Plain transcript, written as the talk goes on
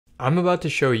I'm about to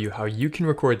show you how you can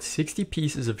record 60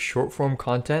 pieces of short form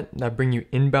content that bring you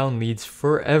inbound leads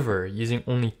forever using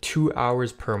only 2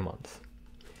 hours per month.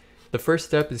 The first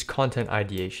step is content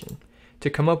ideation.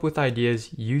 To come up with ideas,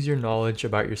 use your knowledge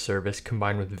about your service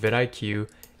combined with VidIQ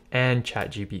and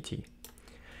ChatGPT.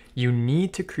 You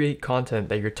need to create content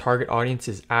that your target audience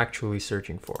is actually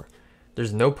searching for.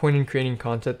 There's no point in creating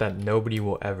content that nobody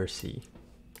will ever see.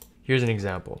 Here's an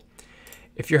example.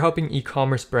 If you're helping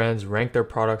e-commerce brands rank their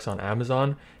products on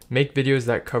Amazon, make videos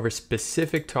that cover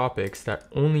specific topics that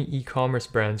only e-commerce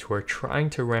brands who are trying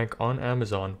to rank on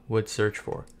Amazon would search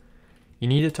for. You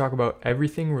need to talk about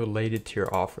everything related to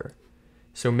your offer.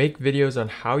 So make videos on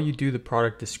how you do the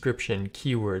product description,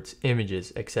 keywords,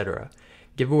 images, etc.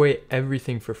 Give away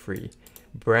everything for free.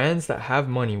 Brands that have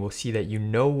money will see that you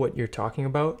know what you're talking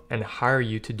about and hire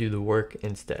you to do the work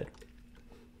instead.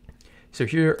 So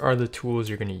here are the tools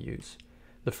you're going to use.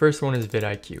 The first one is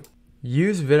VidIQ.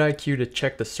 Use VidIQ to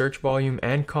check the search volume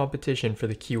and competition for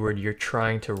the keyword you're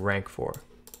trying to rank for.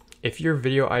 If your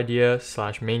video idea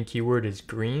 / main keyword is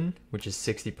green, which is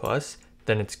 60 plus,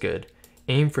 then it's good.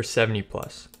 Aim for 70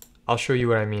 plus. I'll show you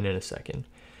what I mean in a second.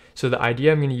 So the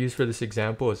idea I'm going to use for this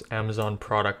example is Amazon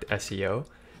product SEO.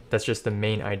 That's just the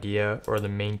main idea or the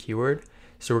main keyword.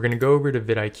 So we're going to go over to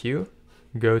VidIQ,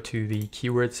 go to the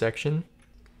keyword section,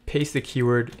 paste the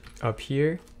keyword up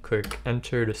here, click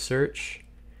enter to search,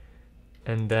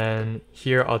 and then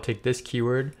here I'll take this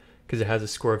keyword because it has a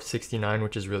score of 69,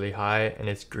 which is really high, and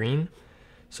it's green.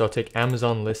 So I'll take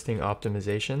Amazon listing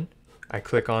optimization. I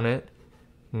click on it.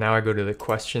 Now I go to the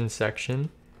question section,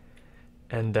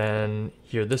 and then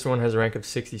here this one has a rank of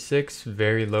 66,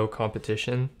 very low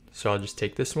competition. So I'll just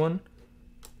take this one.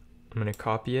 I'm going to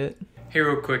copy it. Hey,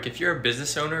 real quick, if you're a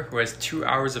business owner who has 2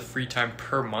 hours of free time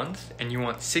per month and you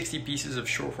want 60 pieces of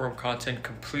short form content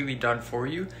completely done for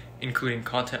you, including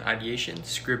content ideation,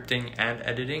 scripting, and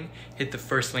editing, hit the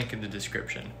first link in the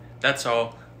description. That's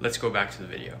all. Let's go back to the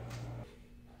video.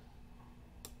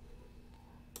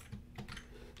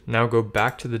 Now go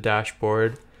back to the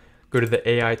dashboard, go to the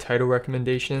AI title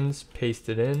recommendations, paste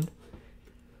it in,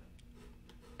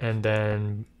 and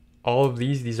then all of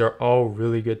these are all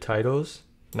really good titles.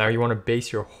 Now you want to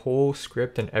base your whole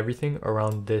script and everything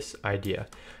around this idea.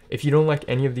 If you don't like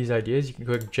any of these ideas, you can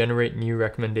click generate new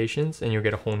recommendations and you'll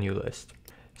get a whole new list.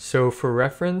 So for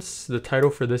reference, the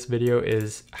title for this video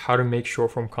is how to make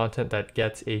short form content that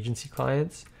gets agency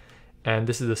clients. And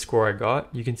this is the score I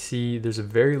got. You can see there's a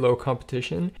very low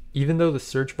competition. Even though the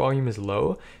search volume is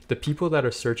low, the people that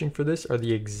are searching for this are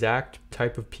the exact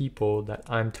type of people that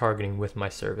I'm targeting with my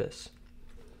service.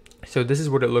 So this is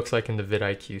what it looks like in the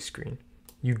VidIQ screen.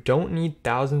 You don't need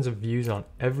thousands of views on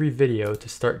every video to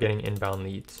start getting inbound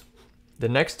leads. The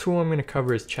next tool I'm going to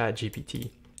cover is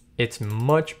ChatGPT. It's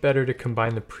much better to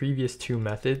combine the previous two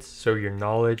methods, so your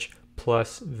knowledge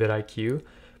plus VidIQ,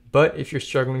 but if you're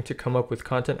struggling to come up with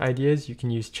content ideas, you can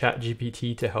use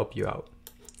ChatGPT to help you out.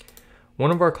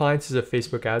 One of our clients is a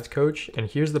Facebook ads coach, and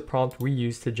here's the prompt we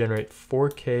use to generate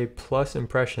 4K plus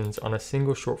impressions on a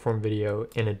single short form video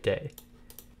in a day.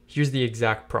 Here's the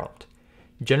exact prompt.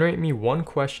 Generate me one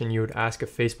question you would ask a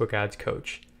Facebook ads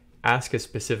coach. Ask a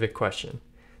specific question.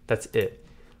 That's it.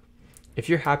 If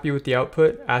you're happy with the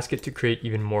output, ask it to create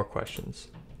even more questions.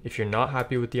 If you're not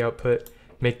happy with the output,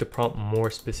 make the prompt more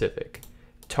specific.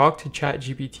 Talk to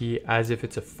ChatGPT as if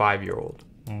it's a 5-year-old.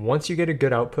 Once you get a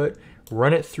good output,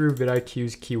 run it through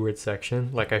VidIQ's keyword section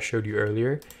like I showed you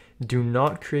earlier. Do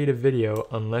not create a video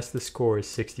unless the score is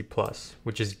 60 plus,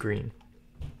 which is green.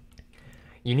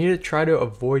 You need to try to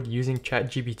avoid using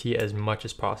ChatGPT as much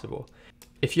as possible.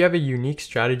 If you have a unique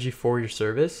strategy for your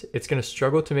service, it's going to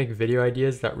struggle to make video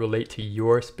ideas that relate to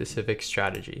your specific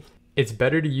strategy. It's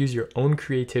better to use your own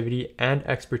creativity and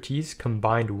expertise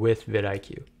combined with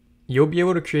VidIQ. You'll be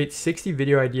able to create 60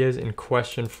 video ideas in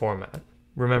question format.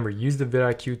 Remember, use the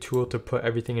VidIQ tool to put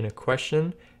everything in a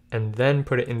question and then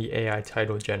put it in the AI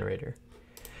title generator.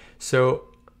 So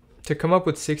to come up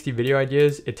with 60 video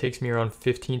ideas, it takes me around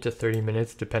 15 to 30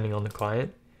 minutes depending on the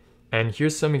client. And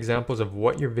here's some examples of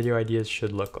what your video ideas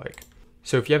should look like.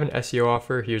 So if you have an SEO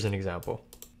offer, here's an example.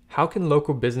 How can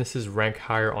local businesses rank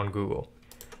higher on Google?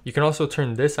 You can also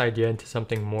turn this idea into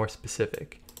something more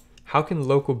specific. How can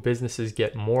local businesses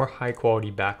get more high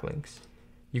quality backlinks?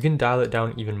 You can dial it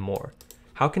down even more.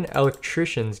 How can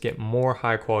electricians get more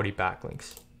high quality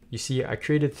backlinks? You see, I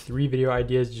created 3 video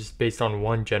ideas just based on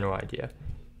one general idea.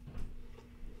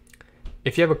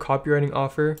 If you have a copywriting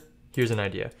offer, here's an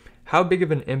idea. How big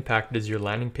of an impact does your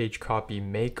landing page copy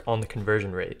make on the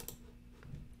conversion rate?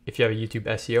 If you have a YouTube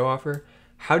SEO offer,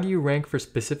 how do you rank for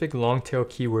specific long tail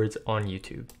keywords on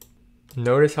YouTube?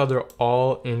 Notice how they're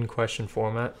all in question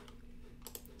format.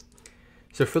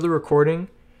 So for the recording,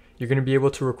 you're going to be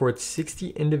able to record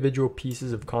 60 individual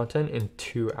pieces of content in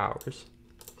 2 hours.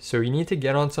 So you need to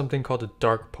get on something called a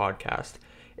dark podcast.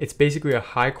 It's basically a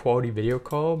high quality video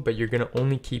call, but you're going to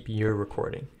only keep your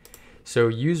recording. So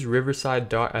use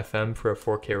riverside.fm for a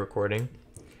 4K recording.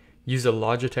 Use a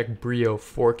Logitech Brio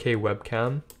 4K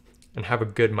webcam and have a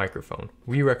good microphone.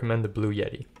 We recommend the Blue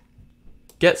Yeti.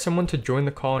 Get someone to join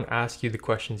the call and ask you the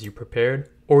questions you prepared,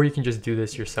 or you can just do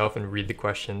this yourself and read the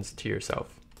questions to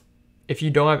yourself. If you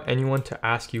don't have anyone to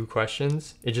ask you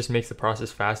questions, it just makes the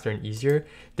process faster and easier,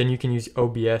 then you can use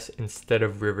OBS instead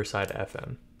of Riverside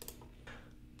FM.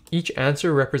 Each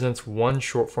answer represents one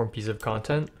short form piece of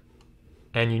content,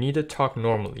 and you need to talk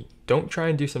normally. Don't try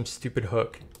and do some stupid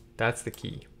hook. That's the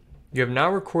key. You have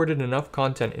now recorded enough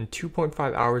content in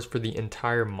 2.5 hours for the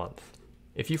entire month.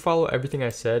 If you follow everything I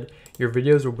said, your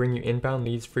videos will bring you inbound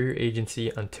leads for your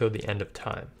agency until the end of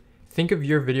time. Think of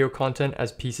your video content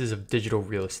as pieces of digital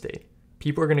real estate.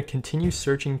 People are going to continue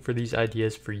searching for these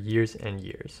ideas for years and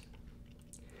years.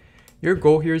 Your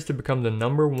goal here is to become the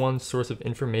 #1 source of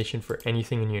information for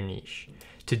anything in your niche.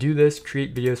 To do this,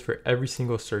 create videos for every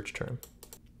single search term.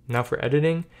 Now for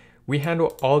editing, we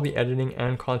handle all the editing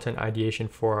and content ideation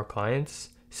for our clients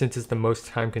since it's the most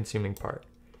time-consuming part.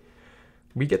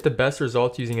 We get the best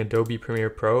results using Adobe Premiere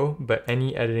Pro, but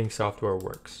any editing software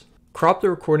works. Crop the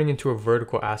recording into a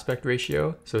vertical aspect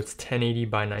ratio, so it's 1080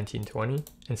 by 1920,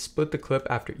 and split the clip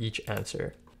after each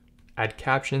answer. Add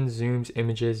captions, zooms,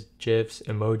 images, GIFs,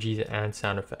 emojis, and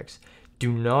sound effects.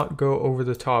 Do not go over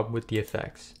the top with the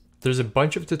effects. There's a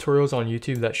bunch of tutorials on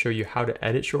YouTube that show you how to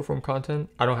edit short form content.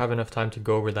 I don't have enough time to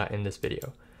go over that in this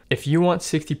video. If you want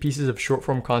 60 pieces of short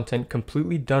form content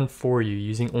completely done for you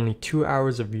using only 2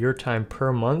 hours of your time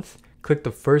per month, click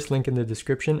the first link in the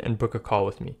description and book a call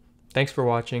with me. Thanks for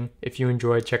watching. If you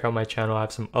enjoyed, check out my channel. I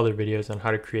have some other videos on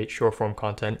how to create short form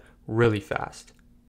content really fast.